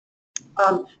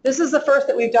This is the first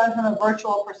that we've done from a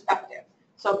virtual perspective.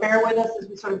 So bear with us as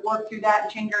we sort of work through that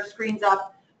and change our screens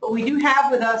up. But we do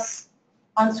have with us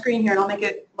on screen here, and I'll make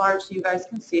it large so you guys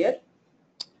can see it,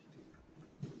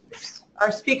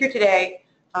 our speaker today,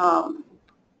 Shellie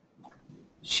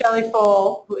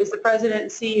Pfol, who is the president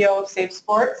and CEO of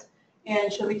Safesport,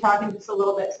 and she'll be talking to us a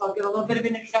little bit. So I'll give a little bit of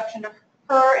an introduction to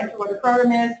her and to what her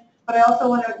program is, but I also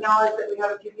want to acknowledge that we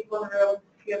have a few people in the room.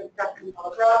 We have Dr.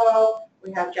 Pfohl,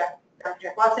 we have Dr.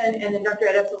 Jack Watson, and then Dr.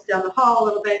 Ed Etzel's down the hall a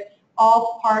little bit,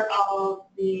 all part of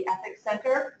the Ethics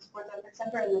Center, the Sports Ethics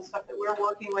Center, and the stuff that we're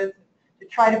working with to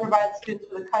try to provide students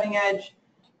with a cutting-edge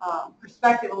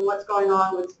perspective on what's going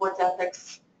on with sports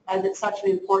ethics, as it's such an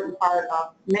important part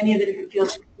of many of the different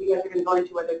fields you guys are going to go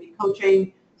into, whether it be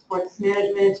coaching, sports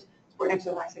management, sport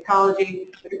exercise psychology,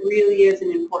 but it really is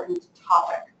an important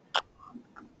topic.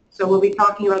 So we'll be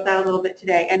talking about that a little bit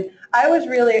today. And I was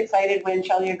really excited when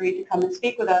Shellie agreed to come and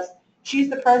speak with us. She's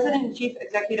the President and Chief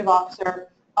Executive Officer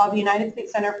of the United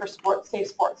States Center for Safe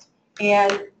Sports.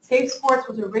 And Safe Sports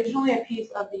was originally a piece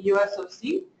of the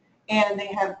USOC, and they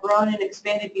have grown and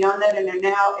expanded beyond that and are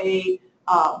now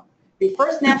the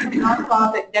first national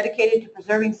nonprofit dedicated to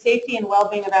preserving safety and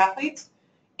well-being of athletes.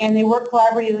 And they work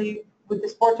collaboratively with the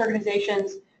sports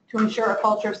organizations to ensure a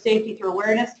culture of safety through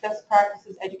awareness, best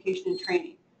practices, education, and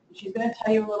training. And she's going to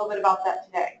tell you a little bit about that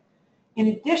today. In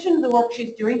addition to the work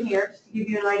she's doing here, just to give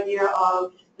you an idea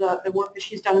of the work that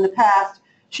she's done in the past,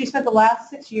 she spent the last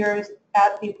 6 years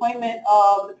at the appointment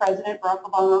of the President, Barack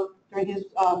Obama, during his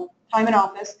time in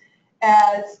office,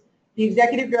 as the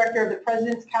Executive Director of the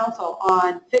President's Council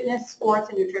on Fitness, Sports,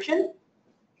 and Nutrition.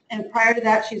 And prior to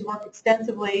that, she's worked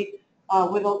extensively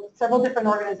with several different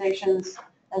organizations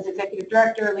as Executive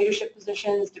Director, leadership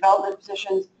positions, development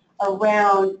positions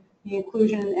around the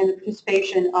inclusion and the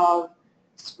participation of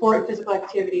sport and physical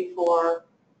activity for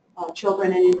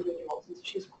children and individuals. And so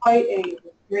she's quite a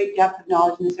great depth of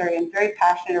knowledge in this area and very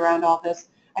passionate around all this.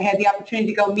 I had the opportunity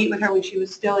to go meet with her when she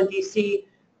was still in D.C.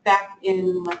 back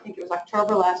in, I think it was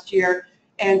October last year,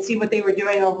 and see what they were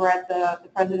doing over at the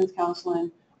President's Council,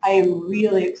 and I am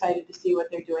really excited to see what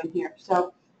they're doing here.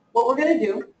 So what we're going to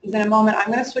do is in a moment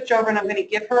I'm going to switch over and I'm going to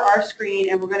give her our screen,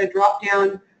 and we're going to drop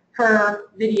down her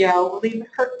video. We'll leave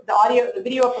her the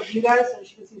video up of you guys so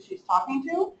she can see who she's talking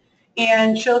to,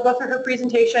 and she'll go through her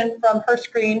presentation from her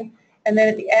screen, and then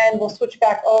at the end we'll switch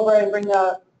back over and bring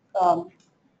the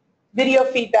video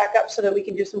feedback up so that we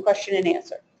can do some question and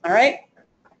answer. All right?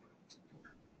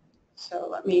 So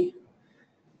let me,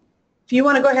 if you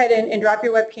want to go ahead and drop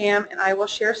your webcam, and I will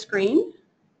share screen.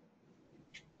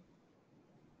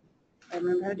 I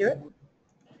remember how to do it.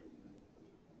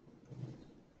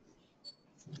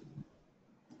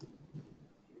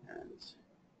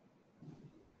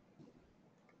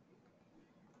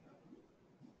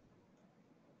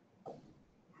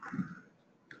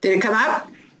 Did it come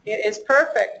up? It is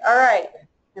perfect. All right.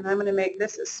 And I'm going to make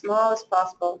this as small as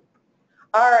possible.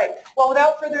 All right. Well,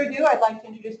 without further ado, I'd like to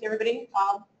introduce to everybody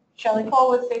Shellie Pfol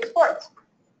with Safe Sports.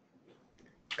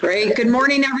 Great. Good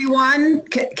morning, everyone.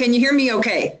 Can you hear me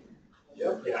okay?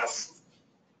 Yep. Yes.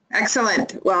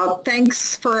 Excellent. Well,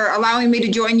 thanks for allowing me to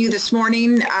join you this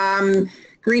morning.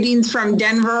 Greetings from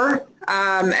Denver.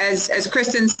 As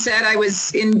Kristen said, I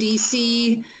was in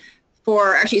D.C.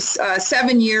 for actually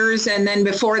 7 years, and then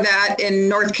before that in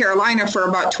North Carolina for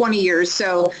about 20 years.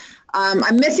 So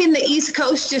I'm missing the East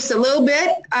Coast just a little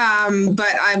bit,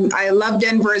 but I love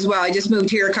Denver as well. I just moved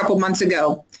here a couple months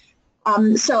ago.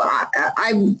 So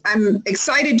I'm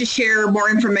excited to share more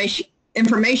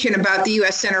information about the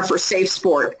U.S. Center for Safe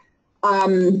Sport.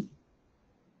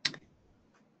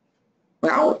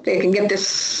 Well, they can get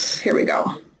this. Here we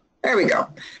go. There we go.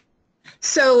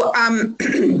 So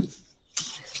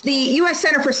the U.S.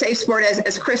 Center for Safe Sport,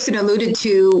 as Kristen alluded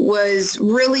to, was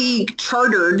really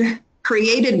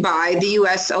created by the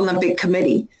U.S. Olympic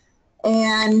Committee.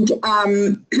 And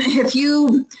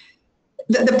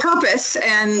the purpose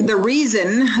and the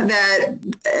reason that,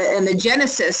 and the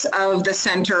genesis of the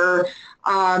center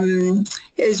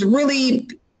is really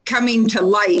coming to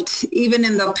light even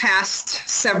in the past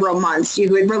several months. You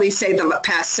would really say the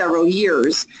past several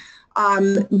years.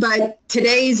 But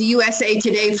today's USA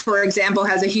Today, for example,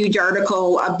 has a huge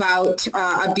article about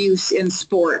abuse in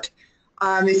sport.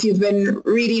 If you've been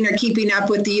reading or keeping up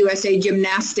with the USA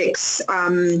Gymnastics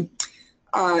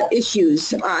issues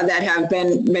that have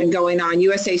been going on,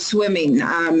 USA Swimming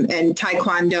and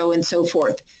Taekwondo and so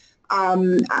forth.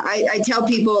 I tell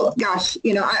people, gosh,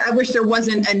 I wish there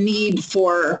wasn't a need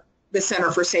for the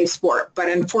Center for Safe Sport, but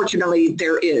unfortunately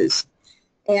there is.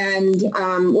 And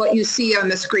what you see on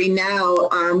the screen now,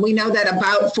 we know that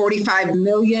about 45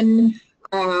 million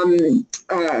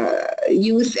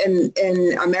youth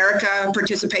in America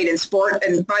participate in sport.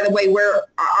 And by the way,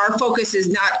 our focus is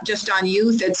not just on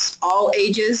youth, it's all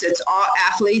ages, it's all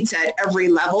athletes at every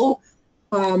level.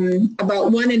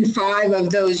 About 1 in 5 of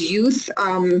those youth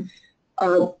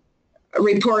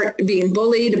report being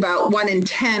bullied. About 1 in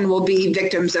 10 will be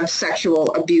victims of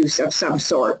sexual abuse of some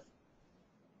sort.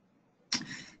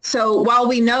 So while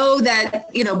we know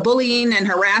that, bullying and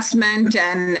harassment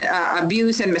and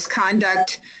abuse and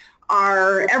misconduct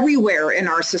are everywhere in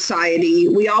our society,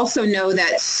 we also know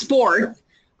that sport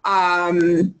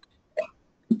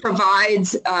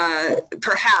provides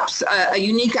perhaps a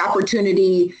unique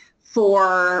opportunity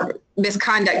for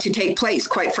misconduct to take place,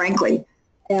 quite frankly.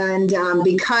 And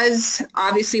because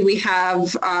obviously we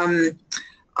have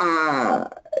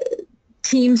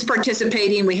teams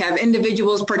participating, we have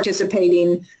individuals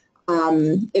participating,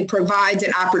 it provides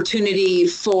an opportunity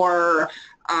for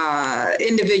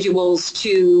individuals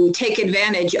to take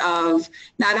advantage of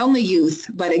not only youth,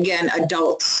 but again,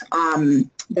 adults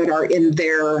that are in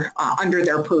their, under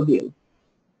their purview.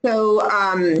 So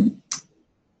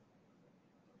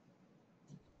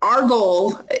our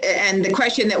goal, and the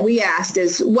question that we asked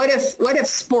is, what if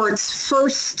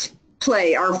sports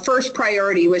our first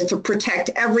priority was to protect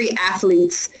every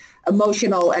athlete's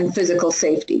emotional and physical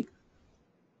safety?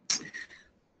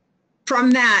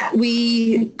 From that,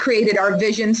 we created our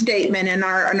vision statement and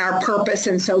our purpose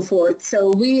and so forth.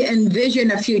 So we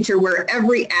envision a future where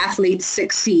every athlete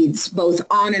succeeds, both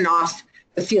on and off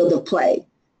the field of play.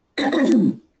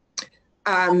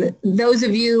 Those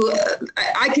of you,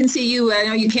 I can see you, I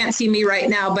know you can't see me right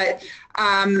now, but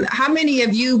how many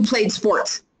of you played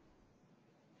sports?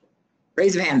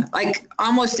 Raise a hand, like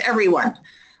almost everyone.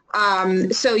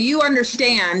 So you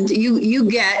understand,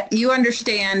 you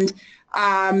understand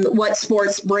what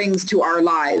sports brings to our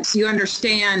lives. You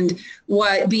understand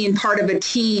what being part of a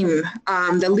team,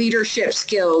 the leadership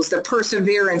skills, the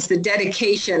perseverance, the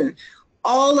dedication,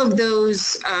 all of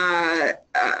those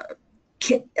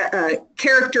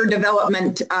character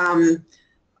development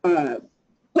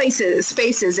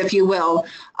spaces, if you will,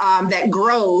 that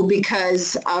grow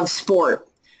because of sport.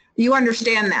 You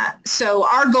understand that. So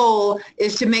our goal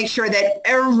is to make sure that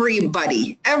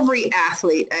everybody, every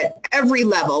athlete at every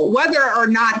level, whether or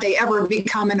not they ever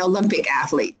become an Olympic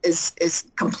athlete is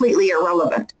completely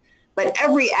irrelevant. But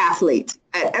every athlete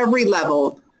at every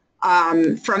level,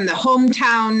 from the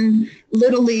hometown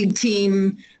Little League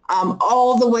team,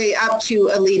 all the way up to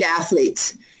elite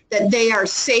athletes, that they are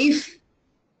safe,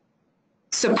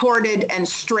 supported, and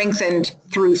strengthened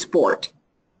through sport.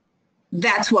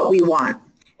 That's what we want.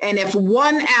 And if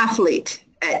one athlete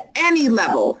at any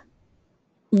level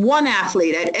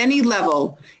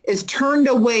is turned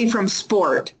away from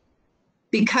sport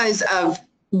because of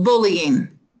bullying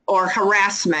or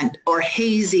harassment or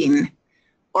hazing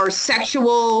or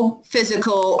sexual,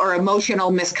 physical, or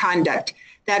emotional misconduct,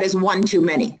 that is one too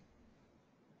many.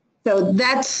 So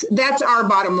that's our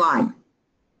bottom line.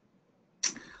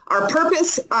 Our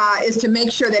purpose is to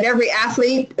make sure that every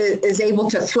athlete is able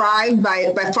to thrive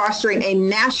by fostering a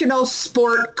national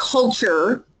sport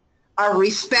culture of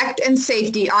respect and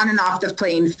safety on and off the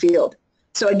playing field.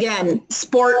 So again,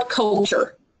 sport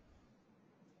culture.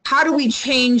 How do we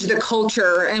change the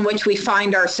culture in which we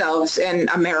find ourselves in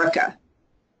America?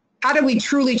 How do we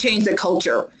truly change the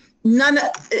culture?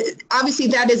 Obviously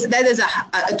that is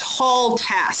a tall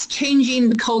task. Changing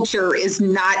the culture is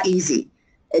not easy.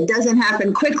 It doesn't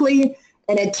happen quickly,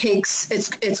 and it's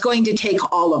going to take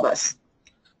all of us.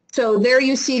 So there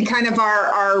you see kind of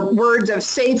our words of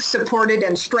safe, supported,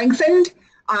 and strengthened.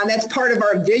 That's part of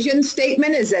our vision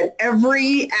statement, is that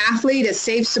every athlete is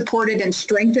safe, supported, and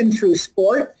strengthened through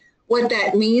sport. What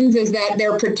that means is that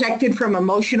they're protected from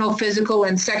emotional, physical,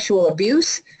 and sexual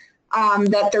abuse,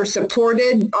 that they're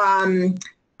supported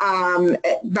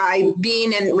by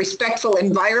being in respectful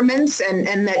environments,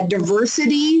 and that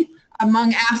diversity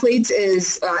among athletes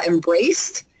is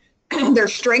embraced. They're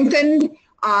strengthened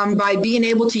by being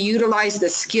able to utilize the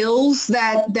skills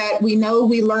that we know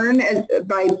we learn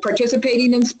by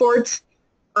participating in sports,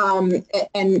 and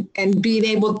being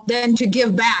able then to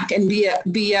give back and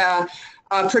be a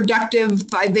productive,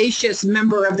 vivacious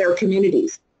member of their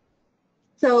communities.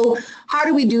 So how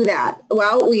do we do that?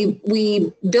 Well,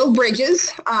 we build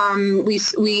bridges. We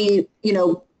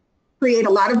create a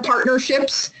lot of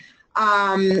partnerships,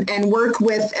 and work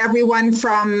with everyone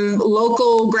from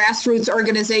local grassroots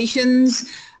organizations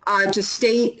to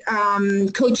state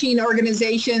coaching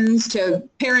organizations, to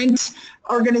parenting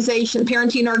organizations,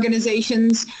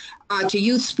 to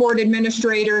youth sport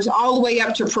administrators, all the way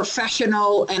up to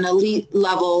professional and elite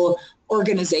level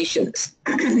organizations,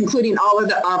 including all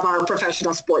of our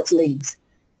professional sports leagues.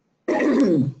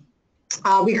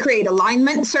 We create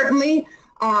alignment, certainly.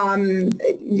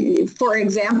 For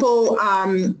example,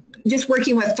 just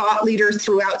working with thought leaders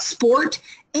throughout sport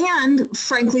and,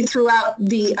 frankly, throughout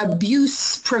the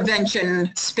abuse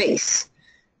prevention space.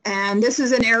 And this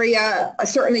is an area,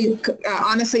 certainly,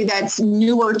 honestly, that's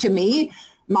newer to me.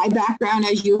 My background,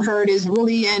 as you heard, is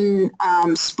really in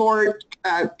sport,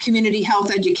 community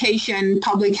health education,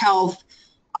 public health,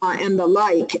 and the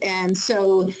like. And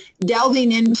so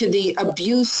delving into the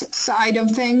abuse side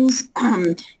of things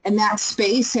and that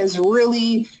space has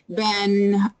really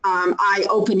been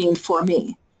eye-opening for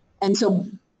me. And so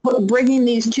bringing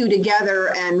these two together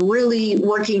and really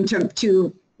working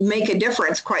to make a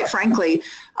difference, quite frankly,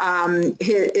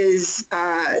 is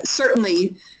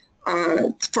certainly,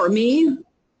 for me,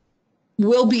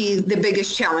 will be the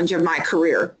biggest challenge of my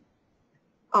career.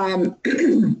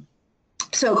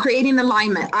 So creating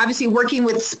alignment, obviously working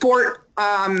with sport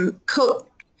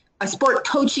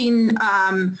coaching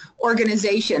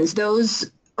organizations,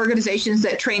 those organizations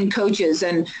that train coaches,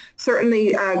 and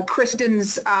certainly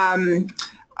Kristen's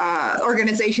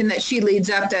organization that she leads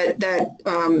up that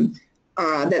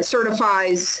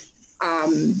certifies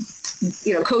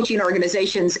coaching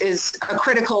organizations is a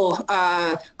critical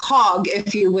cog,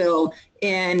 if you will,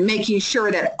 in making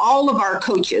sure that all of our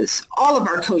coaches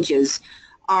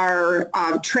are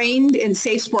trained in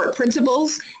safe sport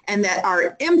principles and that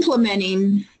are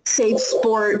implementing safe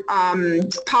sport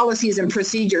policies and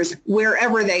procedures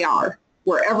wherever they are,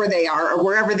 or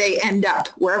wherever they end up,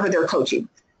 wherever they're coaching.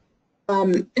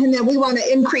 And then we want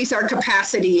to increase our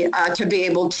capacity to be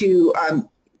able to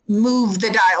move the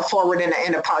dial forward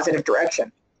in a positive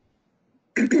direction.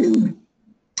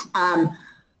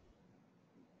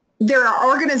 There are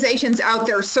organizations out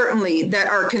there, certainly, that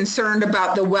are concerned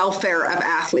about the welfare of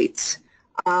athletes.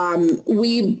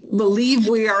 We believe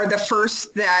we are the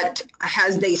first that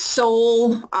has the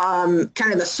sole,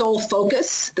 kind of the sole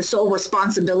focus, the sole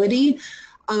responsibility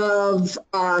of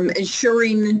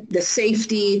ensuring the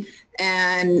safety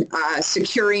and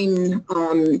securing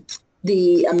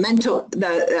the mental,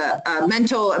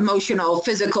 emotional,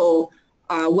 physical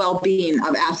well-being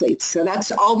of athletes. So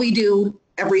that's all we do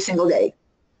every single day.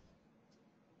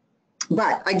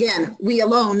 But again, we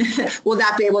alone will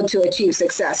not be able to achieve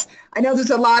success. I know there's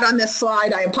a lot on this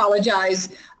slide. I apologize.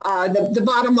 The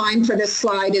bottom line for this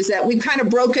slide is that we've kind of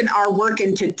broken our work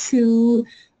into two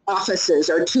offices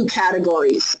or two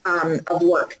categories of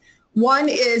work. One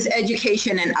is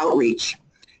education and outreach.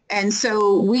 And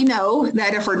so we know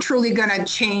that if we're truly going to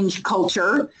change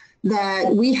culture,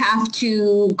 that we have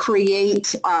to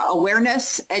create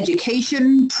awareness,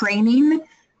 education, training,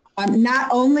 not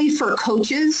only for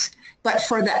coaches, but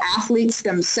for the athletes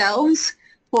themselves,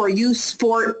 for youth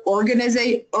sport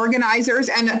organizers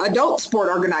and adult sport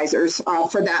organizers,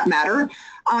 for that matter,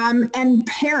 and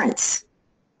parents.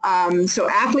 So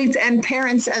athletes and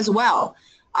parents as well.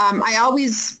 I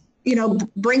always,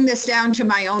 bring this down to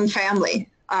my own family.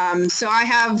 So I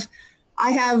have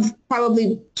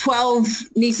probably 12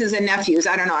 nieces and nephews.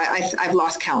 I don't know, I've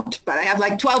lost count, but I have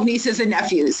like 12 nieces and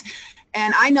nephews.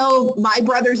 And I know my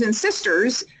brothers and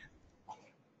sisters,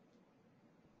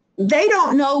 they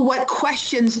don't know what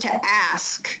questions to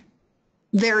ask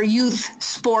their youth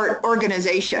sport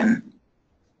organization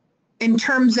in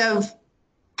terms of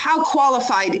how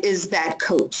qualified is that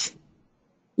coach?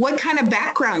 What kind of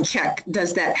background check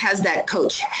has that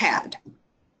coach had?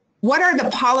 What are the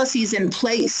policies in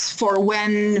place for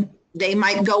when they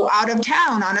might go out of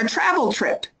town on a travel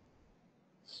trip?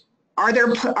 Are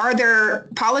there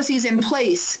policies in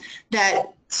place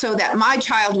so that my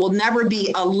child will never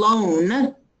be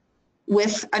alone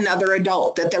with another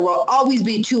adult, that there will always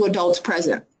be two adults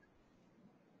present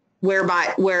where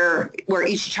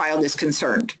each child is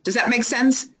concerned? Does that make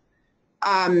sense?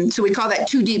 So we call that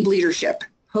too deep leadership.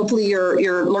 Hopefully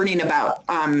you're learning about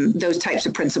those types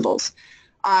of principles.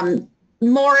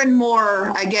 More and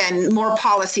more, again, more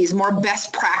policies, more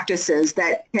best practices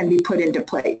that can be put into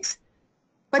place.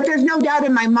 But there's no doubt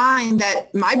in my mind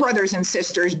that my brothers and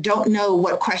sisters don't know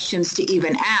what questions to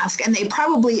even ask, and they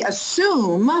probably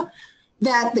assume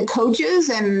that the coaches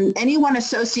and anyone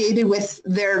associated with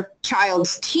their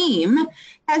child's team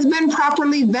has been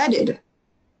properly vetted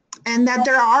and that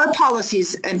there are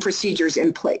policies and procedures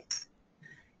in place.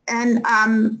 And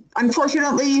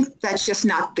unfortunately, that's just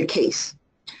not the case.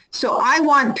 So I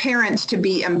want parents to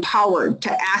be empowered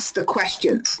to ask the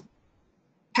questions.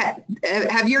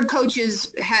 Have your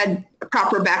coaches had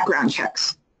proper background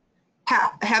checks?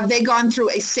 Have they gone through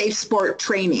a safe sport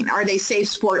training? Are they safe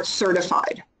sport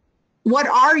certified? what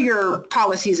are your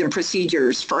policies and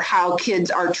procedures for how kids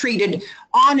are treated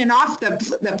on and off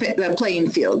the playing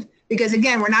field? Because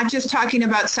again, we're not just talking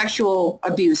about sexual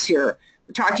abuse here.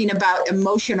 We're talking about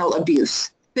emotional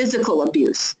abuse, physical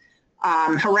abuse,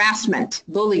 harassment,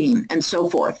 bullying, and so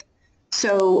forth.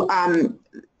 So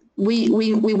we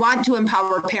want to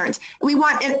empower parents. We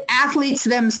want athletes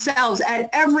themselves at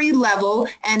every level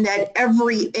and at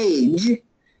every age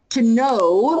to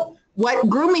know what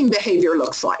grooming behavior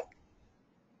looks like.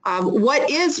 What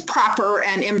is proper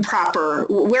and improper?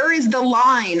 Where is the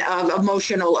line of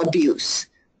emotional abuse?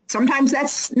 Sometimes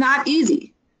that's not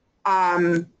easy.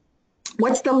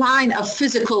 What's the line of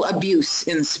physical abuse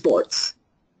in sports?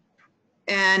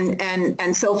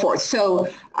 And so forth. So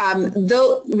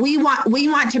though we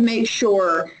want to make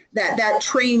sure that that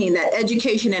training, that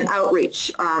education and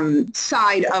outreach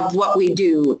side of what we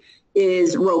do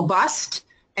is robust.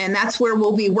 And that's where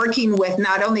we'll be working with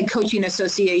not only coaching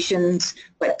associations,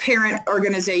 but parent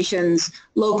organizations,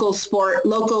 local,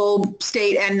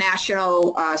 state, and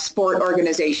national sport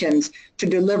organizations to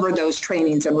deliver those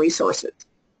trainings and resources.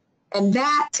 And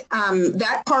that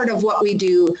part of what we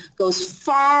do goes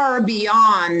far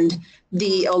beyond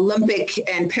the Olympic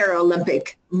and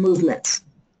Paralympic movements.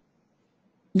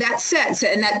 That said,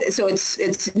 so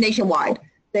it's nationwide.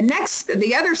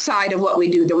 The other side of what we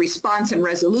do, the Response and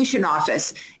Resolution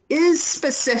Office, is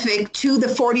specific to the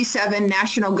 47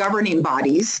 national governing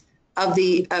bodies of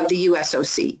the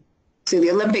USOC. So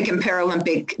the Olympic and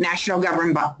Paralympic national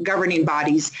governing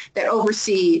bodies that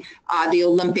oversee the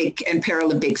Olympic and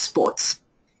Paralympic sports.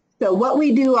 So what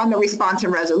we do on the response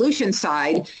and resolution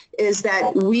side is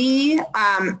that we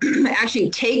actually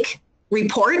take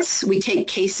reports, we take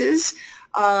cases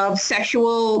of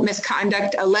sexual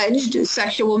misconduct, alleged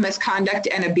sexual misconduct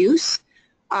and abuse.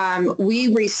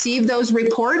 We receive those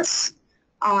reports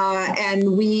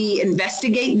and we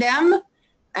investigate them,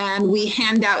 and we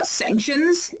hand out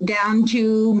sanctions down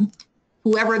to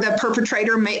whoever the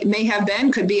perpetrator may have been.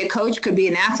 Could be a coach, could be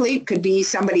an athlete, could be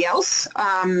somebody else.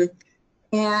 And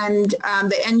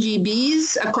the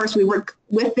NGBs, of course, we work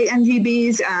with the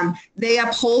NGBs. They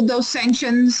uphold those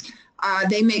sanctions.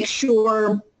 They make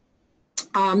sure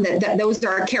that those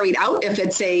are carried out. If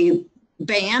it's a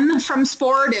ban from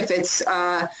sport, if it's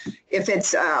a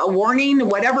warning,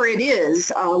 whatever it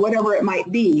is, whatever it might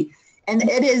be. And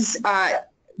it is,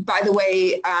 by the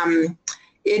way,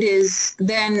 it is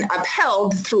then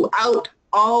upheld throughout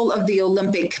all of the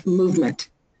Olympic movement.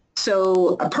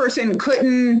 So a person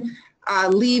couldn't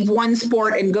leave one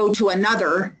sport and go to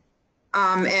another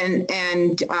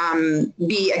and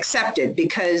be accepted,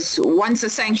 because once a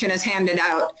sanction is handed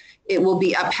out, it will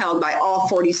be upheld by all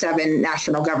 47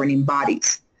 national governing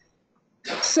bodies.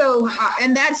 So,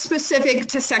 and that's specific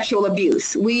to sexual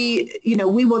abuse. We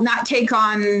will not take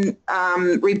on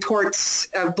reports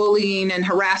of bullying and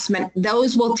harassment.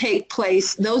 Those will take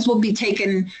place, those will be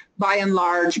taken by and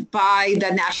large by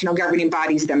the national governing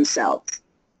bodies themselves,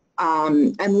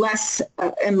 unless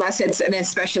it's an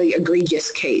especially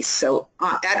egregious case. So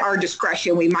at our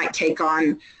discretion, we might take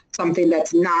on something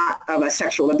that's not of a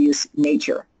sexual abuse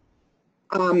nature.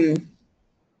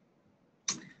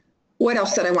 What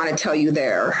else did I want to tell you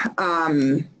there?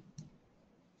 The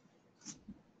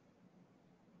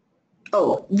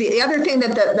other thing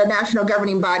that the national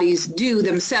governing bodies do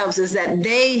themselves is that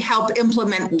they help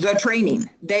implement the training.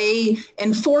 They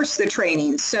enforce the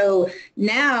training. So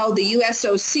now the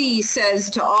USOC says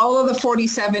to all of the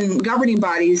 47 governing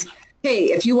bodies,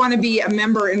 hey, if you want to be a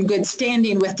member in good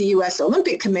standing with the US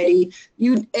Olympic Committee,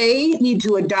 you need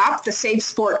to adopt the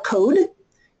Safesport code.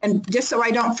 And just so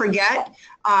I don't forget,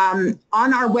 on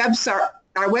our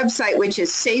website, which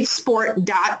is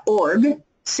safesport.org,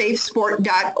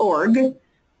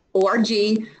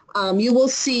 you will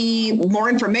see more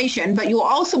information, but you'll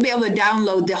also be able to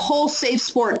download the whole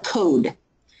Safesport code.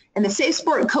 And the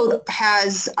Safesport code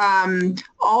has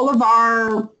all of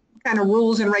our kind of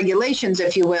rules and regulations,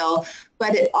 if you will,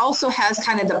 but it also has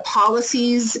kind of the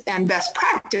policies and best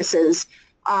practices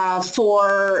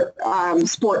for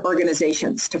sport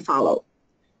organizations to follow.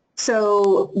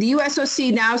 So the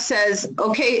USOC now says,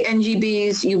 okay,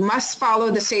 NGBs, you must follow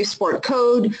the Safesport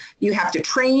code. You have to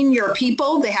train your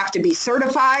people. They have to be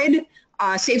certified,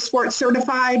 Safesport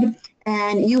certified,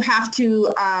 and you have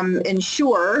to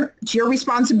ensure, it's your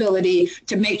responsibility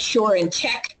to make sure and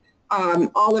check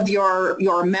all of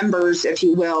your members, if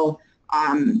you will,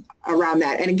 around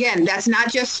that. And again, that's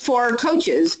not just for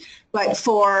coaches, but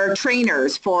for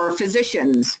trainers, for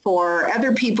physicians, for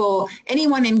other people,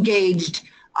 anyone engaged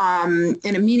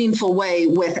in a meaningful way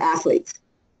with athletes.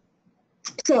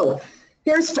 So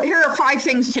Here are 5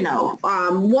 things to know.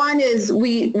 One is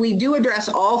we do address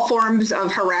all forms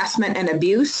of harassment and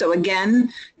abuse. So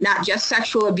again, not just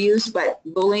sexual abuse, but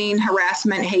bullying,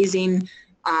 harassment, hazing,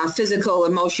 physical,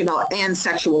 emotional, and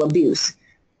sexual abuse.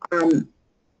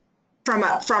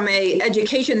 From a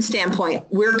education standpoint,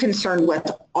 we're concerned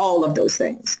with all of those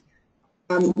things.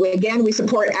 Again, we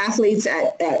support athletes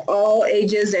at all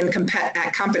ages and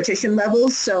at competition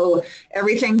levels. So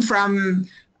everything from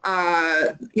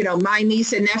my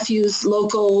niece and nephew's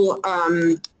local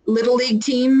Little League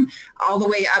team, all the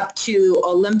way up to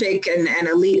Olympic and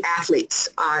elite athletes,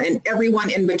 and everyone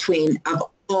in between of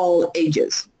all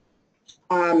ages.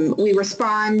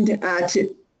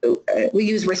 We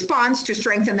use response to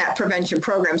strengthen that prevention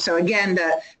program. So again,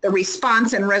 the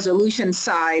response and resolution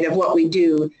side of what we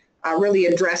do really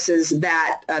addresses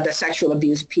that, the sexual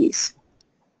abuse piece.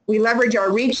 We leverage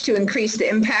our reach to increase the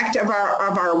impact of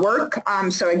our work.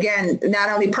 So again, not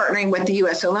only partnering with the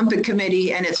U.S. Olympic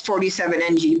Committee and its 47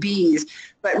 NGBs,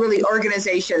 but really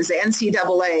organizations, the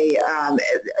NCAA,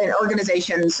 and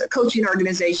organizations, coaching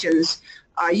organizations,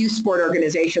 youth sport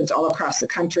organizations all across the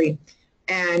country.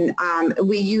 And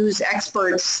we use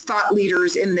experts, thought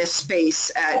leaders in this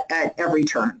space at every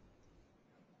turn.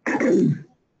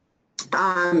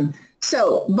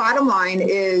 So bottom line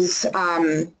is,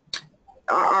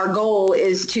 our goal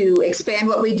is to expand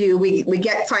what we do. We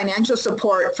get financial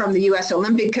support from the U.S.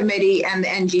 Olympic Committee and the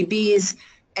NGBs,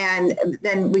 and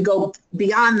then we go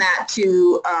beyond that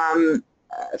to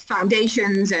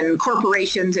foundations and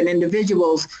corporations and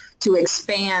individuals to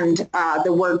expand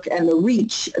the work and the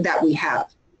reach that we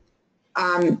have.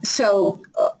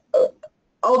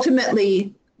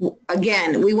 Ultimately,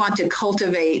 again, we want to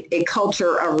cultivate a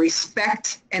culture of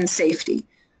respect and safety.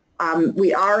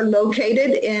 We are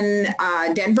located in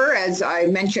Denver, as I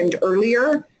mentioned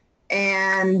earlier,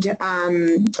 and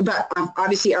but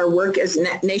obviously our work is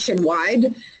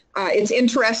nationwide. It's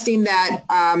interesting that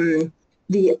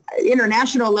the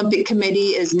International Olympic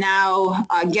Committee is now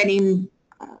getting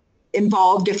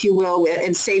involved, if you will,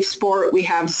 in Safesport. We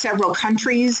have several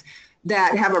countries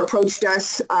that have approached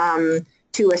us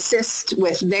to assist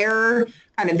with their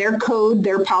code,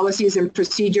 their policies and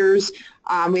procedures.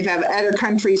 We have other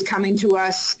countries coming to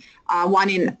us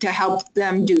wanting to help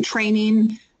them do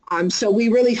training. So we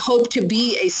really hope to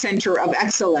be a center of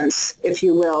excellence, if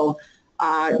you will,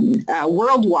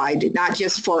 worldwide, not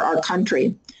just for our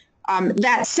country.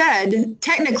 That said,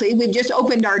 technically, we've just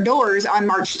opened our doors on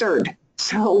March 3rd.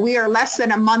 So we are less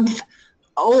than a month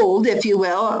old, if you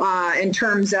will, in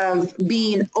terms of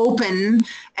being open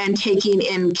and taking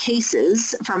in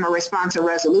cases from a response or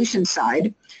resolution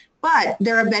side. But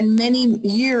there have been many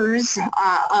years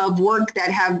of work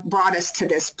that have brought us to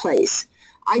this place.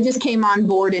 I just came on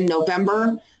board in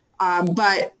November,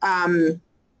 but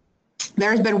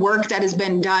there's been work that has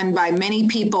been done by many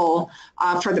people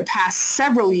for the past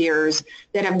several years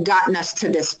that have gotten us to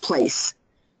this place.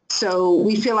 So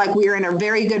we feel like we are in a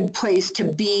very good place to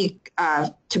be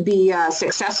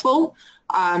successful,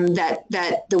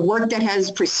 that the work that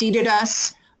has preceded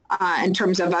us in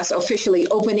terms of us officially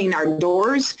opening our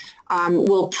doors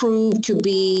will prove to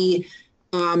be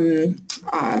very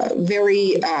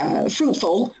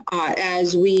fruitful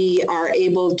as we are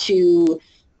able to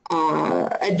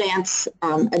advance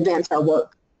our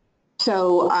work.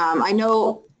 So I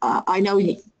know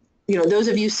those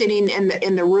of you sitting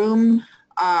in the room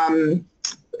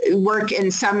work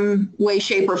in some way,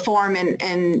 shape, or form,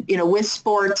 and with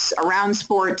sports, around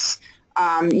sports.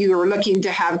 You are looking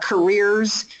to have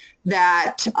careers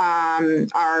that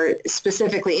are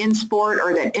specifically in sport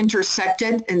or that intersect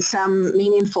it in some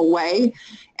meaningful way.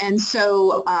 And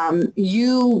so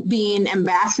you being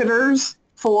ambassadors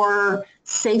for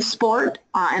Safesport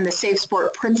and the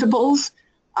Safesport principles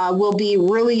will be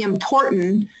really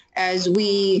important as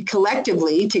we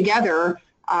collectively together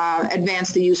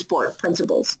advance the youth sport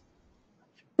principles.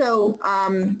 So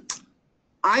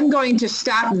I'm going to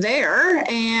stop there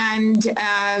and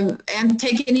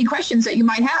take any questions that you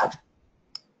might have.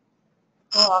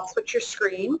 I'll switch your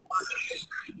screen.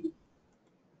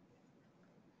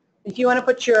 If you want to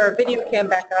put your video cam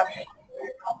back up.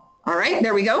 All right,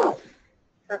 there we go.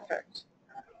 Perfect.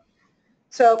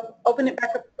 So open it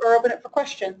back up or open it for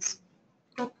questions.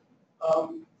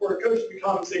 For a coach to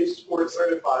become Safesport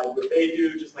certified, would they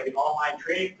do just like an online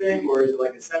training thing, or is it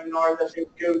like a seminar that they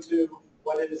would go to?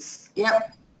 What is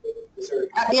Yep. the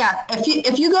certification? Yeah,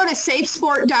 if you go to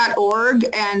safesport.org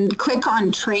and click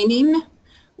on training,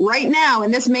 right now,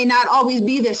 and this may not always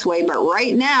be this way, but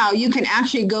right now you can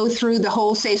actually go through the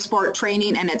whole Safesport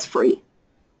training and it's free.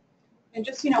 And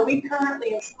just, we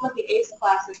currently in some of the ACE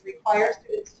classes require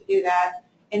students to do that.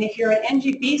 And if you're an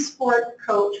NGB sport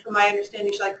coach, from my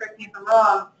understanding, Shellie, correct me if I'm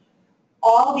wrong,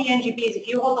 all the NGBs, if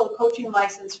you hold a coaching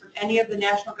license from any of the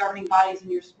national governing bodies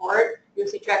in your sport,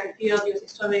 USA Track and Field, USA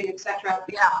Swimming, etc.,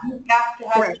 Yeah. you have to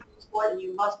have Correct. a sport and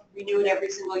you must renew it every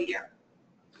single year.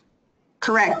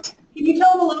 Correct. Can you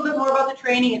tell them a little bit more about the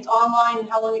training? It's online and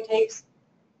how long it takes?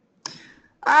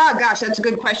 Ah, gosh, that's a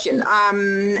good question.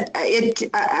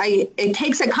 It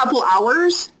takes a couple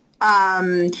hours,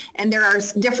 and there are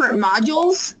different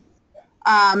modules.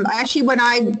 Actually, when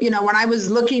I was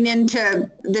looking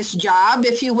into this job,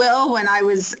 if you will, when I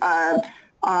was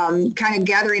kind of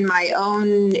gathering my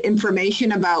own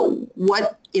information about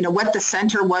what the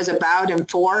center was about and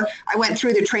for, I went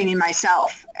through the training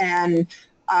myself, and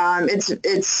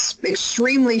it's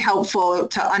extremely helpful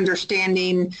to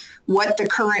understanding what the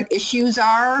current issues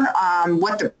are,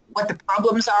 what the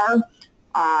problems are,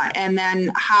 and then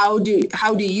how do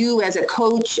you as a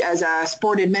coach, as a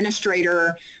sport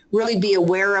administrator, really be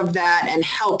aware of that and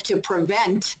help to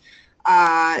prevent.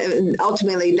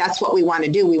 Ultimately, that's what we want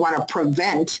to do. We want to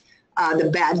prevent the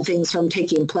bad things from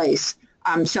taking place.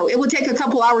 So it will take a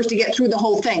couple hours to get through the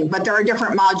whole thing, but there are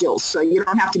different modules, so you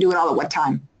don't have to do it all at one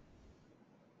time.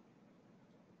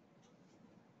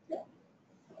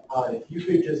 If you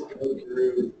could just go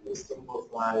through a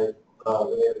simplified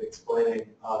way of explaining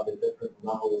the different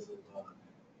levels of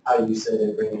how you said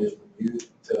it ranges from youth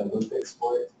to Olympic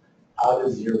sports, how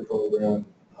does your program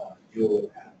deal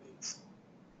with athletes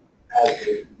as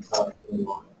they move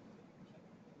on?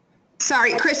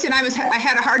 Sorry, Kristen, I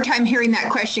had a hard time hearing that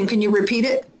question. Can you repeat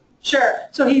it? Sure.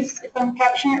 So if I'm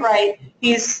capturing it right,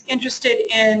 he's interested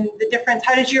in the difference.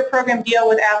 How does your program deal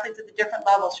with athletes at the different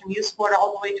levels, from youth sport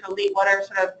all the way to elite? What are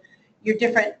sort of your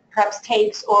different, perhaps,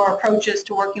 takes or approaches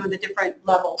to working with the different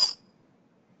levels?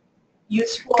 Youth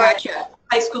sport, Gotcha.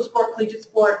 high school sport, collegiate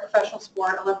sport, professional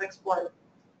sport, Olympic sport.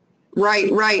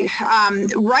 Right.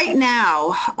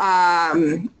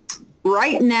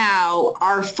 Right now,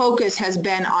 our focus has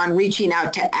been on reaching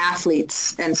out to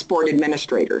athletes and sport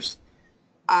administrators.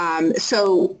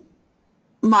 So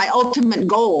my ultimate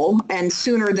goal, and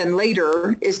sooner than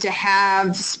later, is to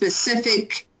have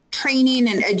specific training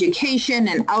and education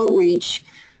and outreach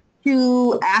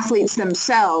to athletes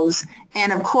themselves.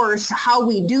 And of course, how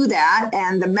we do that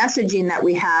and the messaging that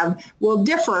we have will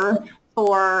differ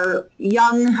for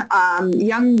young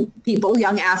people,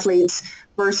 young athletes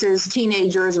versus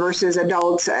teenagers versus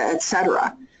adults,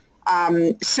 etc.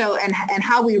 So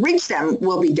how we reach them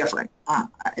will be different,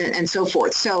 and so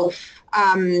forth. So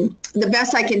the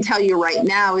best I can tell you right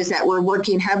now is that we're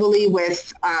working heavily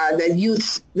with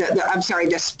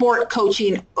the sport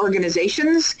coaching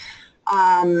organizations,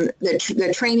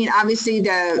 the training, obviously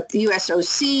the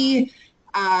USOC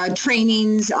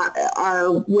trainings are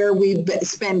where we've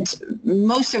spent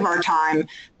most of our time.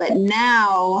 But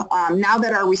now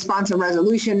that our response and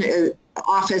resolution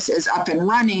office is up and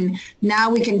running, now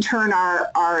we can turn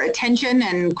our attention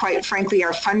and, quite frankly,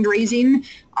 our fundraising.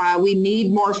 We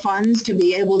need more funds to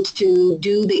be able to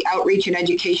do the outreach and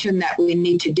education that we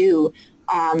need to do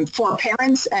for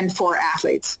parents and for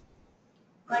athletes.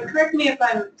 Correct me if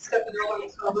I'm stepping over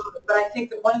this a little bit, but I think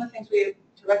that one of the things we have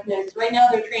to recognize is right now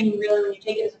they're training really, when you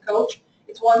take it as a coach,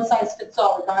 it's one size fits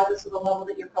all regardless of the level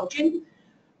that you're coaching.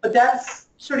 But that's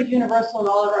sort of universal in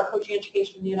all of our coaching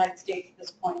education in the United States at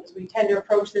this point, as we tend to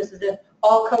approach this as if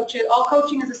all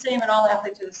coaching is the same and all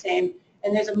athletes are the same.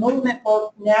 And there's a movement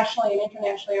both nationally and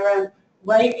internationally around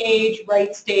right age,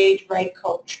 right stage, right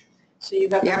coach. So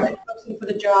you've got the right person for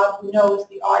the job who knows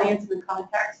the audience and the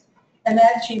context. And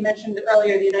that she mentioned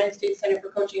earlier, the United States Center for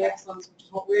Coaching Excellence, which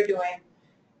is what we're doing.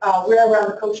 We're around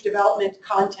the coach development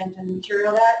content and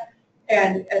material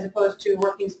and as opposed to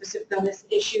working specifically on this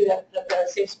issue that the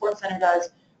Safe Sports Center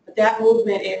does. But that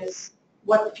movement is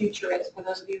what the future is for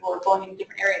those of you who are going in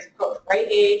different areas of coach. Right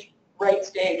age, right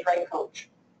stage, right coach.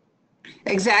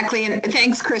 Exactly, and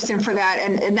thanks, Kristen, for that.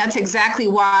 And that's exactly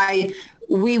why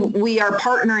we are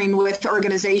partnering with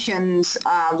organizations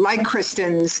like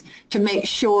Kristen's to make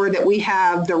sure that we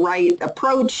have the right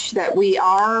approach, that we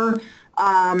are,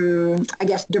 I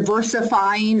guess,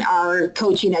 diversifying our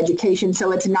coaching education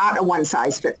so it's not a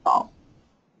one-size-fits-all.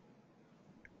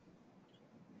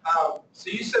 So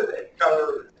you said that you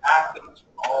cover athletes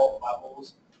from all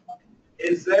levels.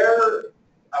 Is there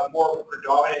a more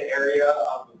predominant area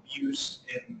of abuse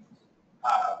in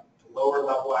lower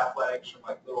level athletics, from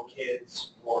like little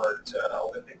kids or to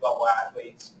Olympic level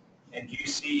athletes? And do you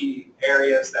see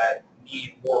areas that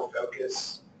need more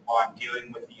focus on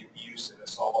dealing with the abuse and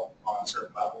assault on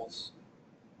certain levels?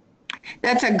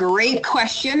 That's a great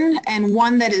question, and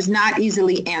one that is not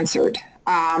easily answered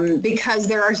because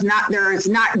there is not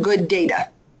good data.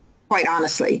 quite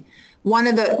honestly. One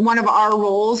of our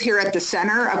roles here at the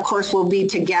center, of course, will be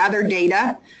to gather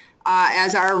data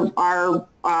as our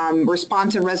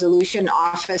response and resolution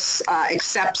office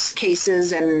accepts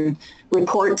cases and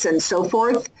reports and so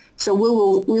forth. So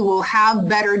we will have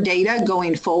better data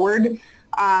going forward.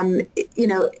 You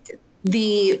know,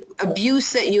 the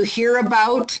abuse that you hear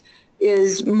about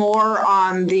is more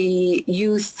on the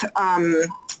youth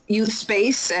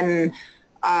space and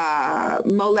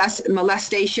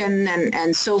molestation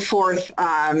and so forth,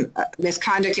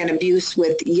 misconduct and abuse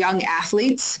with young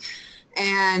athletes.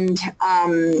 And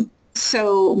having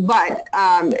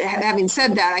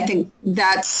said that, I think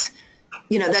that's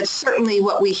certainly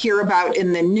what we hear about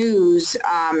in the news.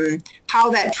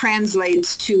 How that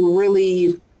translates to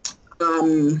really,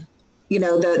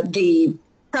 the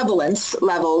prevalence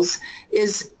levels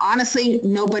is honestly,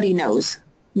 nobody knows.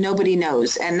 Nobody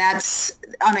knows. And that's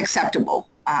unacceptable.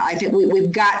 I think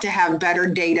we've got to have better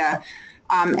data.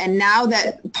 And now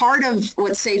that part of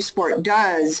what Safesport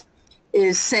does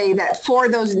is say that for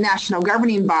those national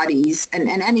governing bodies and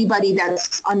anybody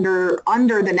that's under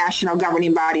the national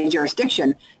governing body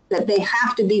jurisdiction, that they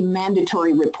have to be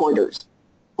mandatory reporters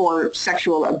for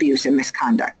sexual abuse and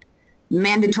misconduct.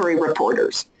 Mandatory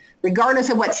reporters. Regardless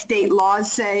of what state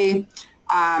laws say,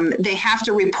 they have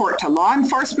to report to law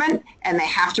enforcement and they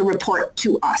have to report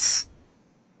to us.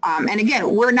 And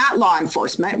again, we're not law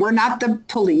enforcement. We're not the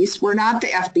police. We're not the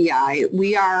FBI.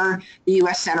 We are the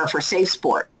U.S. Center for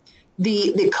Safesport.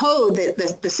 The code,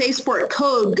 the Safesport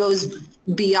code goes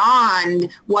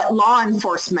beyond what law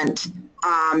enforcement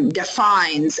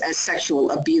defines as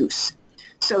sexual abuse.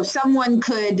 So someone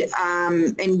could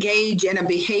engage in a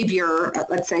behavior,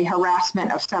 let's say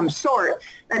harassment of some sort,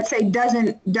 let's say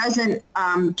doesn't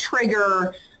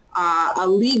trigger a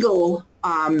legal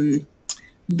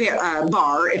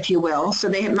bar, if you will. So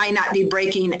they might not be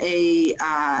breaking a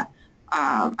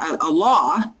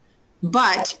law,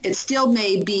 but it still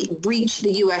may breach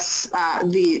the U.S.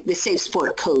 the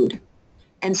Safesport code.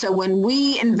 And so when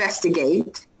we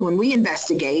investigate, we're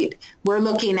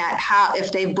looking at how,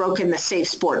 if they've broken the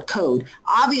Safesport code.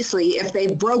 Obviously, if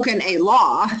they've broken a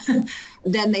law,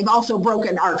 then they've also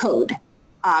broken our code.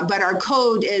 But our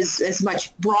code is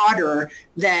much broader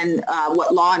than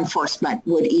what law enforcement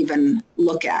would even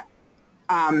look at.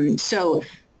 So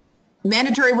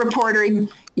mandatory reporting,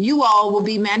 you all will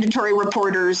be mandatory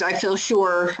reporters, I feel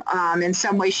sure, in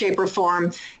some way, shape, or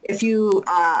form. If you,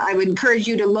 I would encourage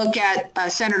you to look at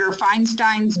Senator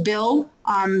Feinstein's bill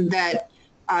that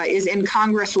is in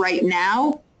Congress right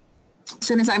now. As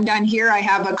soon as I'm done here, I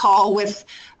have a call with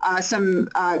some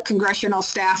congressional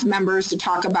staff members to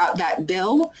talk about that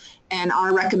bill and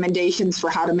our recommendations for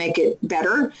how to make it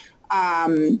better.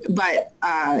 But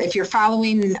if you're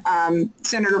following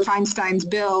Senator Feinstein's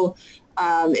bill,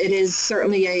 it is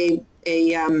certainly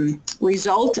a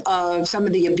result of some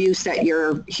of the abuse that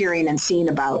you're hearing and seeing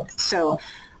about. So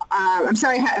I'm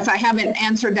sorry if I haven't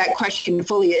answered that question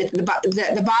fully.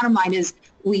 The bottom line is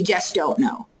we just don't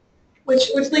know.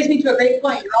 Which leads me to a great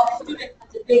point. You're all students.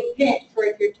 It's a big hint for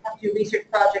if you have to do research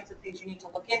projects and things you need to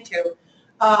look into.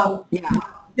 Yeah.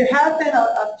 There have been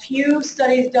a few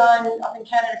studies done up in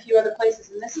Canada and a few other places,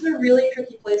 and this is a really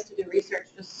tricky place to do research,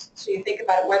 just so you think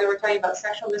about it, whether we're talking about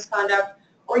sexual misconduct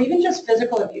or even just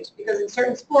physical abuse, because in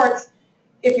certain sports,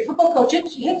 if your football coach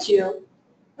hits you,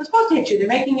 they're supposed to hit you, they're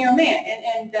making you a man,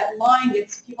 and that line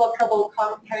gets, people have trouble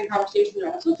having conversations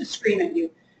around. They're supposed to scream at you.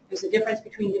 There's a difference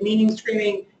between demeaning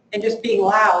screaming and just being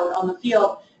loud on the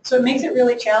field. So it makes it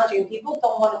really challenging. People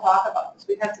don't want to talk about this.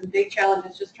 We've had some big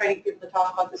challenges just trying to get people to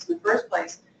talk about this in the first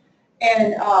place.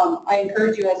 And I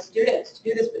encourage you as students to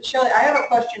do this. But Shellie, I have a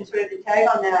question sort of to tag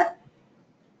on that.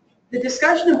 The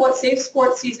discussion of what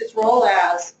Safesport sees its role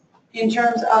as in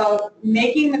terms of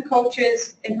making the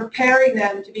coaches and preparing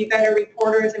them to be better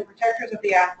reporters and protectors of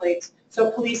the athletes, so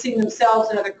policing themselves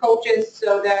and other coaches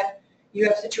so that you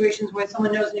have situations where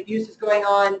someone knows an abuse is going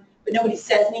on but nobody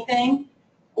says anything,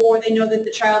 or they know that the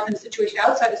child's in a situation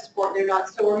outside of sport and they're not.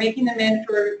 So we're making them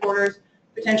mandatory reporters,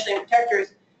 potentially protectors.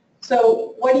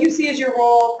 So what do you see as your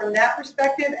role from that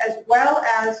perspective, as well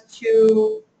as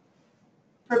to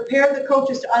prepare the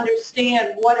coaches to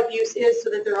understand what abuse is so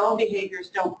that their own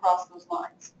behaviors don't cross those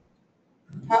lines?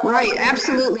 Right,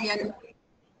 absolutely. And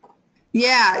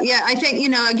yeah, I think,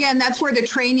 again, that's where the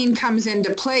training comes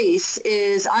into place,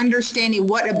 is understanding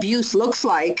what abuse looks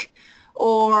like,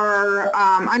 or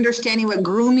understanding what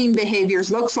grooming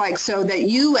behaviors looks like, so that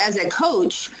you as a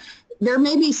coach, there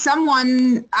may be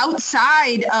someone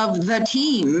outside of the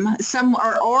team,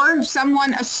 or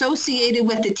someone associated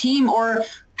with the team, or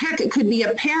heck, it could be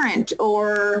a parent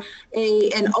or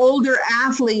an older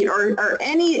athlete or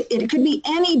it could be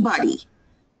anybody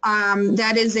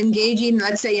that is engaging,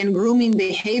 let's say, in grooming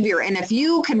behavior. And if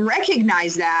you can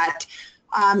recognize that,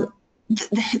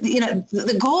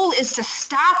 the goal is to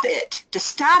stop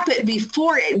it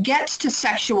before it gets to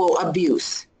sexual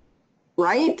abuse,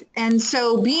 right? And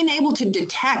so being able to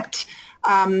detect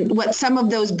what some of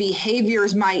those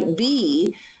behaviors might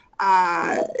be,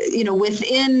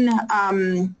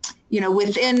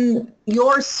 within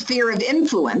your sphere of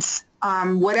influence,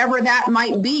 whatever that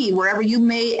might be, wherever you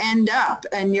may end up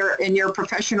in your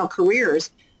professional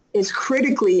careers, is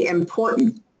critically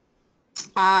important.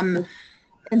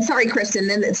 And sorry, Kristen,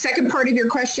 then the second part of your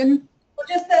question? Well,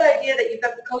 just that idea that you've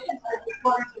got the coaches as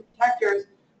supporters and protectors,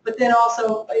 but then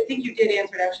also, I think you did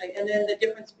answer it actually, and then the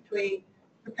difference between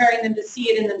preparing them to see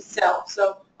it in themselves.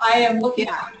 So I am looking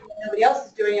at it, nobody else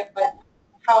is doing it, but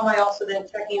how am I also then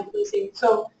checking and policing?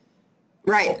 So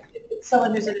right. If it's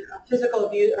someone who's a physical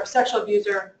abuse or sexual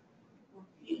abuser,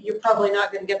 you're probably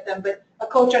not going to get them, but a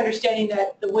coach understanding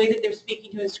that the way that they're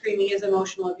speaking to and screaming is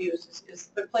emotional abuse is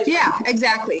the place. Yeah,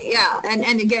 exactly. Yeah.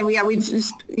 And again, we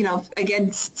just,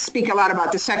 again, speak a lot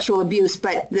about the sexual abuse,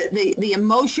 but the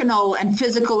emotional and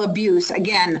physical abuse,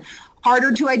 again,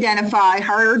 harder to identify,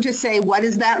 harder to say what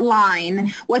is that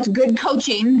line, what's good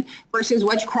coaching versus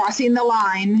what's crossing the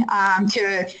line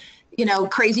to,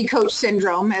 crazy coach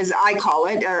syndrome, as I call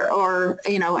it, or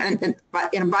and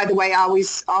by the way, I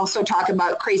always also talk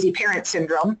about crazy parent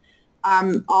syndrome.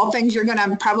 All things you're going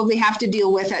to probably have to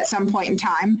deal with at some point in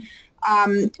time.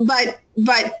 But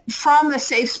from the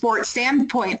Safesport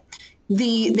standpoint,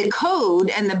 the code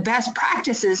and the best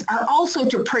practices are also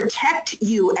to protect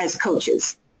you as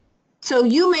coaches. So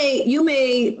you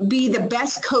may be the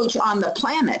best coach on the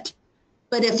planet,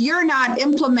 but if you're not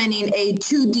implementing a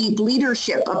too deep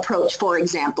leadership approach, for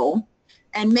example,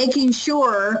 and making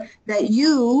sure that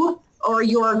you or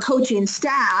your coaching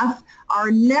staff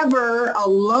are never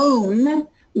alone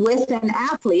with an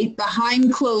athlete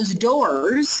behind closed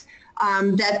doors,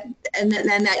 that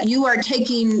you are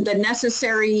taking the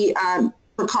necessary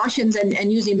precautions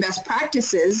and using best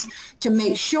practices to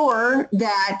make sure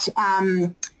that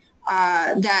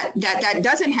that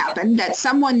doesn't happen, that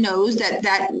someone knows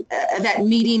that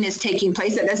meeting is taking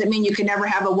place. That doesn't mean you can never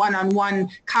have a one-on-one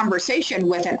conversation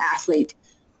with an athlete.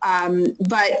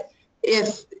 But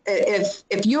if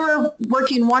you're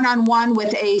working one-on-one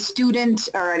with a student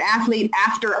or an athlete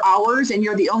after hours and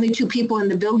you're the only two people in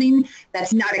the building,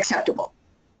 that's not acceptable.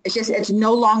 It's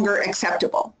no longer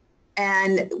acceptable.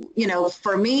 And,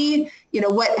 for me,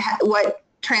 what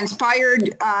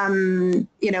transpired, in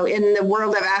the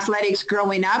world of athletics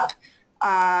growing up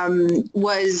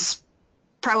was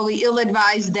probably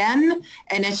ill-advised then,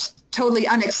 and it's totally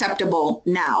unacceptable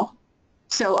now.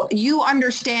 So you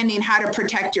understanding how to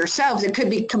protect yourselves, it could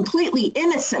be completely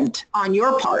innocent on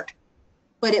your part,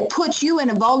 but it puts you in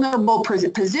a vulnerable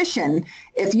position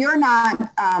if you're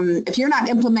not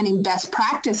implementing best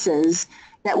practices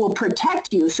that will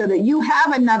protect you, so that you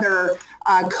have another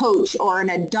coach or an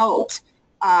adult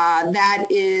that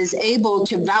is able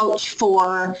to vouch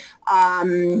for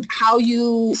how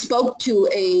you spoke to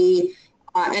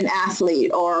an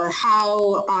athlete, or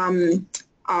how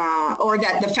or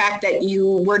that the fact that you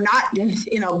were not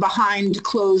behind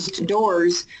closed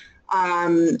doors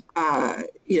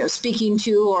speaking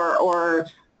to or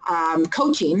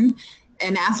coaching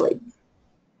an athlete.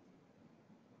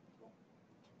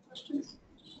 Questions?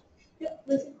 Yeah,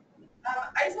 Lizzie.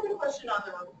 I just have a question on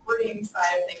the reporting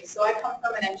side of things. So I come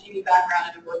from an NGB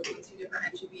background and I've worked with 2 different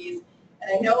NGBs,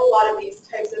 and I know a lot of these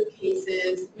types of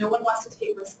cases, no one wants to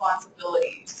take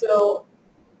responsibility. So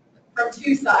from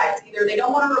 2 sides, either they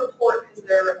don't want to report because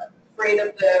they're afraid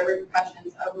of the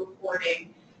repercussions of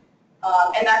reporting,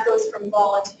 and that goes from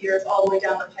volunteers all the way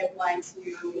down the pipeline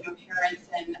to parents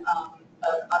and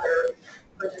other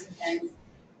participants.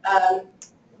 Are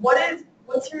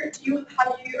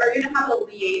you going to have a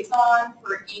liaison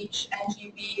for each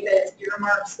NGB that's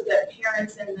earmarked so that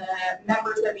parents and the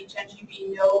members of each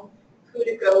NGB know who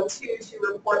to go to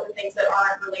report the things that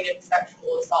aren't related to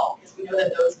sexual assault? Because we know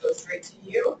that those go straight to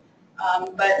you.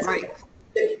 But Right.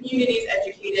 The community is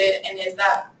educated, and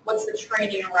what's the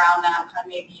training around that kind of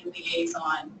maybe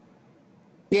liaison?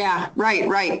 Yeah,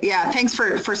 right. Yeah, thanks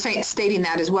for stating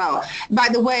that as well. By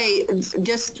the way,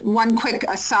 just one quick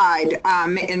aside,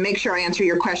 and make sure I answer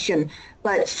your question.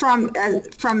 But from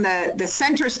the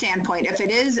center standpoint, if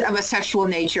it is of a sexual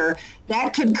nature,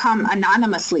 that could come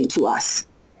anonymously to us.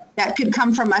 That could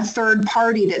come from a third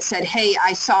party that said, "Hey,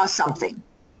 I saw something."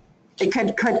 It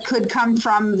could come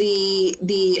from the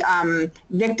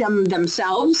victim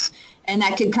themselves. And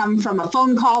that could come from a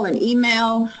phone call, an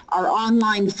email, our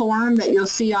online form that you'll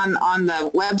see on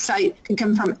the website. It can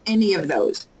come from any of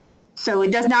those. So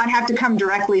it does not have to come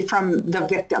directly from the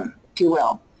victim, if you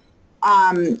will.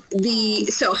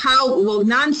 So how will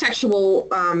non-sexual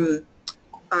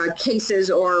cases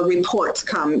or reports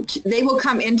come? They will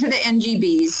come into the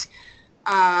NGBs,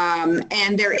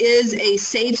 and there is a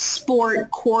safe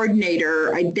sport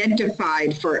coordinator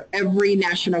identified for every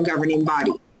national governing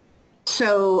body.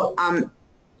 So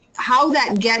how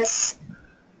that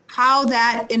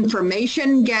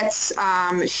information gets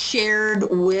shared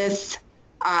with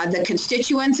the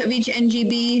constituents of each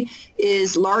NGB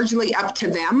is largely up to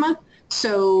them.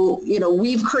 So, you know,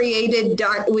 we've created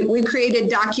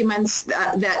documents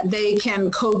that they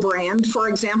can co-brand, for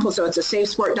example. So it's a Safe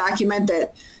Sport document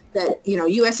that you know,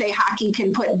 USA Hockey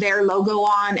can put their logo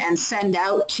on and send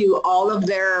out to all of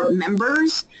their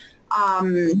members.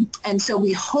 And so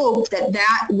we hope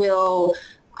that will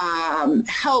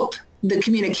help the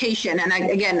communication. And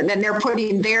again, then they're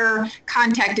putting their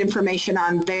contact information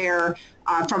on there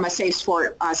from a Safe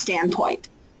Sport standpoint.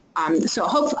 So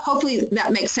hopefully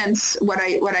that makes sense what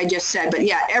I just said. But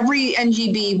yeah, every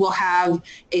NGB will have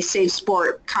a Safe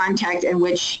Sport contact in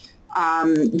which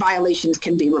violations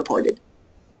can be reported.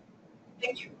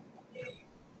 Thank you.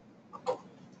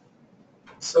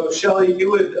 So Shellie, you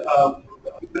would,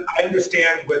 I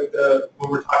understand when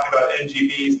we're talking about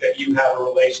NGBs that you have a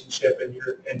relationship and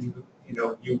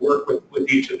you work with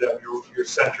each of them, your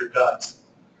center does.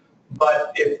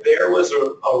 But if there was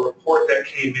a report that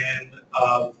came in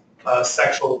of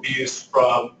sexual abuse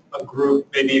from a group,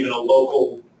 maybe even a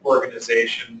local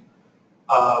organization,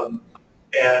 and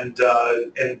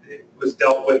it was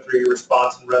dealt with through your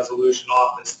response and resolution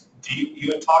office,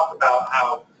 you had talked about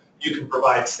how you can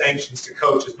provide sanctions to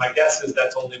coaches. My guess is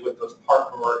that's only with those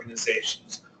partner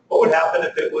organizations. What would happen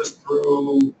if it was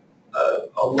through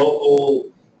a local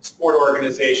sport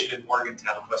organization in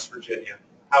Morgantown, West Virginia?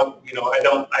 How, you know,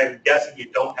 I'm guessing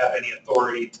you don't have any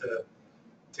authority to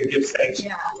give sanctions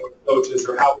to coaches,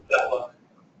 or how would that look?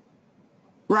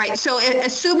 Right. So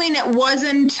assuming it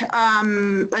wasn't,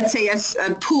 let's say,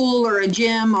 a pool or a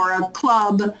gym or a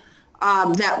club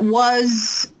that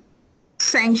was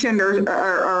sanctioned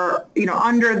or you know,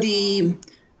 under the,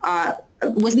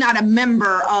 was not a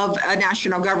member of a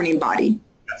national governing body.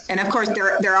 Yes. And of course,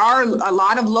 there are a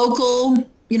lot of local,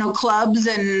 you know, clubs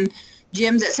and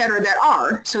gyms, et cetera, that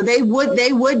are. So they would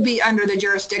be under the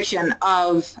jurisdiction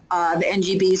of the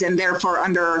NGBs and therefore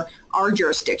under our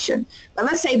jurisdiction. But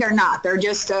let's say they're not. They're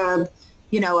just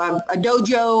you know, a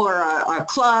dojo or a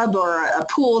club or a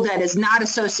pool that is not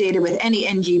associated with any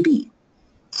NGB.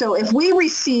 So if we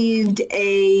received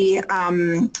a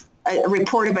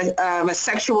report of a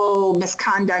sexual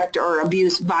misconduct or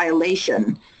abuse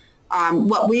violation,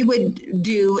 what we would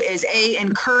do is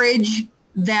encourage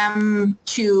them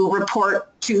to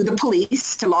report to the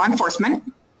police, to law enforcement.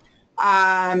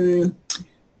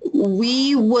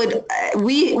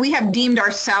 We have deemed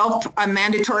ourselves a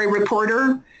mandatory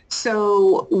reporter,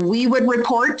 so we would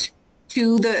report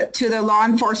to the law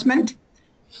enforcement,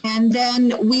 and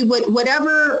then we would,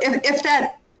 whatever,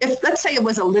 if let's say it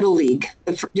was a little league,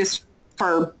 just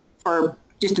to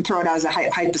throw it out as a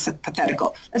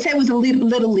hypothetical, let's say it was a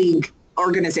little league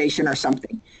organization or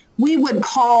something, we would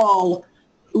call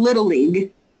Little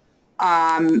League,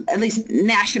 at least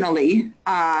nationally,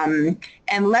 and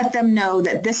let them know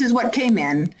that this is what came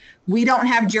in. We don't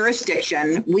have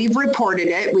jurisdiction. We've reported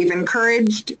it. We've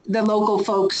encouraged the local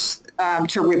folks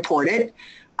to report it.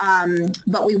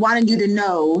 But we wanted you to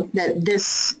know that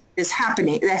this is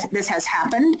happening, that this has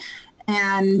happened,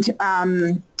 and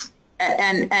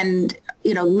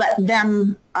you know, let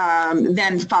them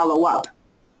then follow up.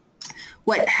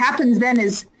 What happens then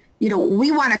is, you know,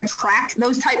 we want to track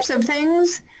those types of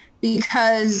things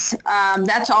because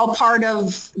that's all part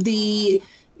of the,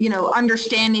 you know,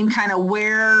 understanding kind of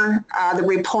where the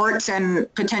reports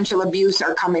and potential abuse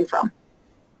are coming from.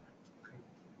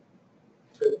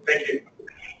 Thank you.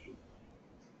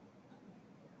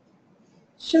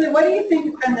 Shellie, what do you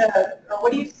think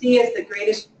what do you see as the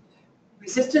greatest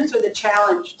resistance or the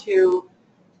challenge to,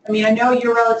 I mean, I know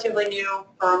you're relatively new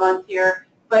for a month here,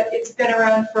 but it's been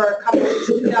around for a couple of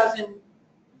 2011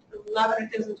 or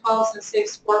 2012 since Safe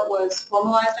Sport was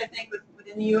formalized, I think,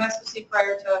 within the USOC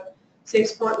prior to Safe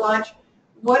Sport launch.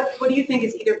 What do you think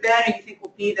has either been or you think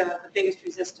will be the biggest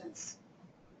resistance?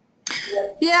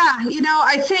 Yeah, you know,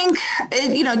 I think,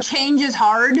 you know, change is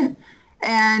hard.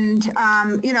 And,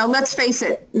 you know, let's face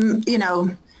it, you know,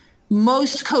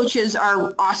 most coaches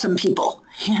are awesome people.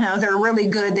 You know, they're really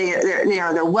good.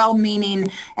 They're well-meaning,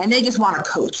 and they just want to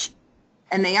coach.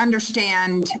 And they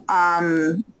understand,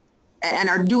 and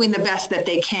are doing the best that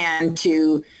they can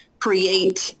to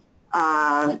create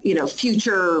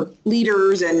future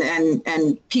leaders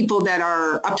and people that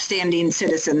are upstanding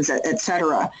citizens, et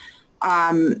cetera.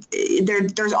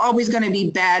 There's always going to be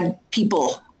bad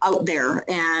people out there,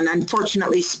 and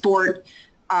unfortunately sport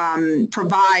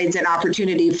provides an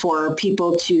opportunity for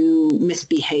people to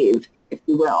misbehave, if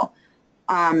you will.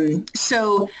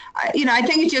 So I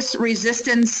think it's just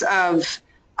resistance of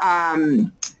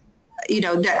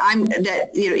even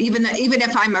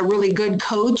if I'm a really good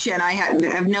coach and I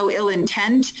have no ill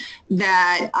intent,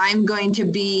 that I'm going to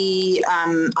be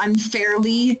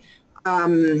unfairly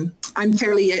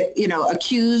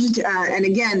accused. And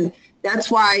again,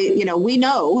 that's why, we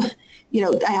know,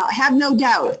 I have no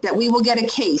doubt that we will get a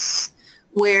case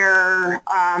where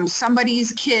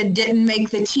somebody's kid didn't make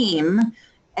the team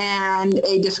and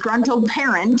a disgruntled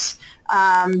parent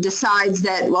decides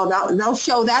that, well, they'll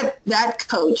show that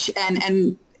coach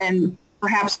and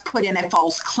perhaps put in a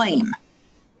false claim.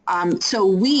 So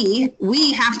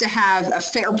we have to have a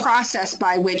fair process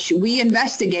by which we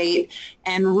investigate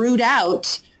and root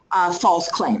out false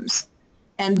claims.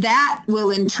 And that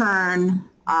will in turn,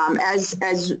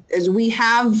 as we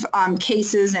have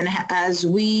cases and as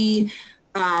we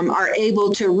are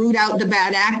able to root out the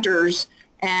bad actors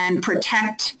and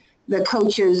protect the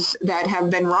coaches that have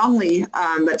been wrongly,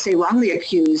 let's say wrongly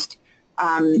accused,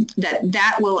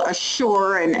 that will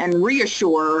assure and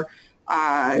reassure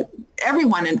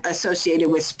everyone associated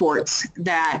with sports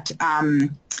that,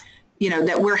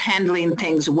 that we're handling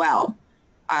things well.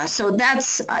 So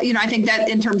that's, I think that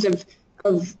in terms of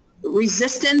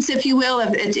resistance, if you will,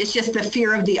 it's just the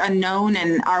fear of the unknown,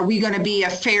 and are we going to be a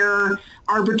fair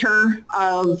arbiter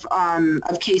of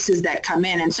cases that come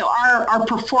in? And so our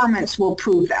performance will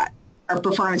prove that. Our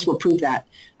performance will prove that.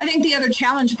 I think the other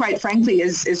challenge, quite frankly,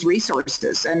 is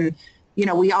resources, and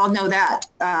we all know that.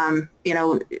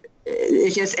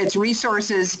 It's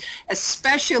resources,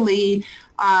 especially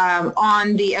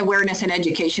on the awareness and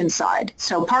education side.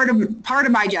 So part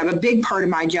of my job, a big part of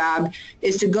my job,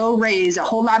 is to go raise a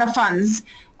whole lot of funds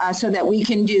so that we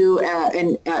can do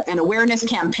an awareness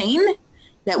campaign,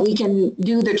 that we can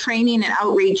do the training and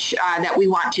outreach that we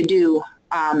want to do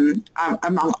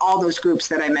among all those groups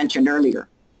that I mentioned earlier.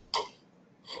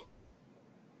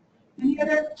 Any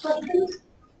other questions?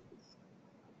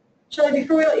 Shellie,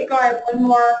 before we let you go, I have one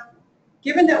more.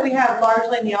 Given that we have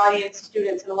largely in the audience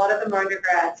students, and a lot of them are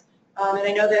undergrads, and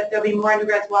I know that there'll be more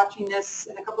undergrads watching this,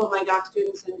 and a couple of my doc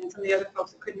students and some of the other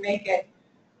folks that couldn't make it,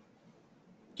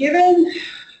 given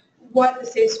what the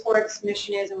Safe Sports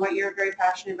mission is and what you're very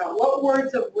passionate about, what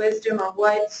words of wisdom or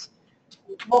what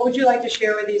would you like to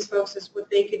share with these folks as what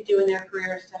they could do in their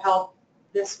careers to help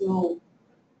this move?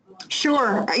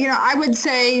 Sure. I would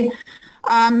say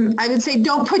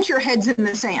don't put your heads in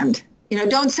the sand.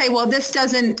 Don't say, well, this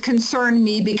doesn't concern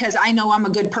me because I know I'm a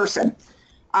good person.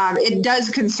 It does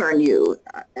concern you.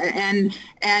 And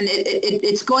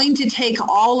it's going to take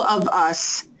all of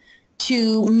us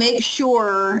to make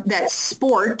sure that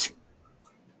sport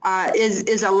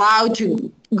is allowed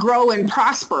to grow and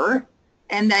prosper,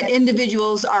 and that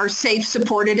individuals are safe,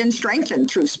 supported, and strengthened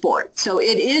through sport. So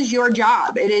it is your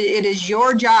job. It is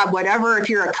your job, whatever, if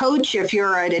you're a coach, if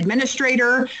you're an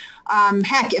administrator,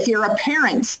 heck, if you're a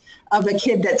parent of a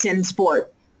kid that's in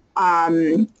sport.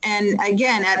 And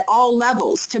again, at all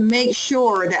levels, to make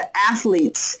sure that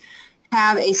athletes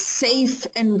have a safe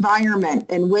environment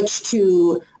in which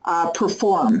to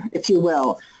perform, if you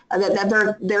will,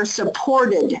 that they're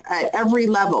supported at every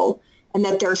level, and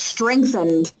that they're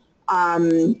strengthened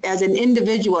as an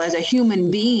individual, as a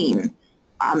human being.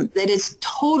 That is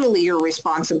totally your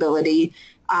responsibility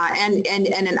and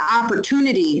an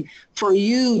opportunity for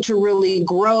you to really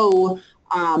grow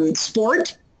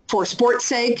sport for sport's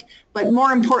sake, but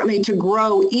more importantly, to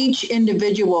grow each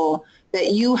individual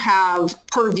that you have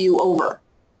purview over.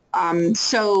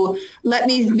 So let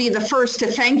me be the first to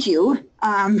thank you,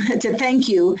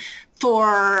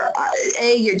 for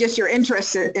your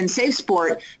interest in Safe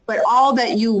Sport, but all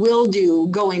that you will do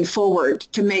going forward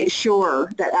to make sure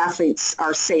that athletes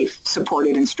are safe,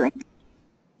 supported, and strengthened.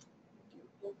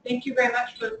 Thank you very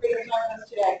much for being with us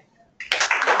today.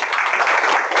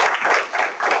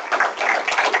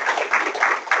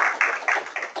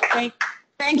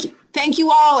 Thank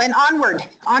you all, and onward.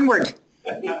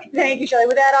 Thank you, Shellie.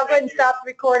 With that, I'll go ahead and stop the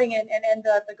recording and end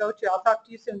the go-to. I'll talk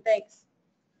to you soon. Thanks.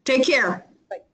 Take care.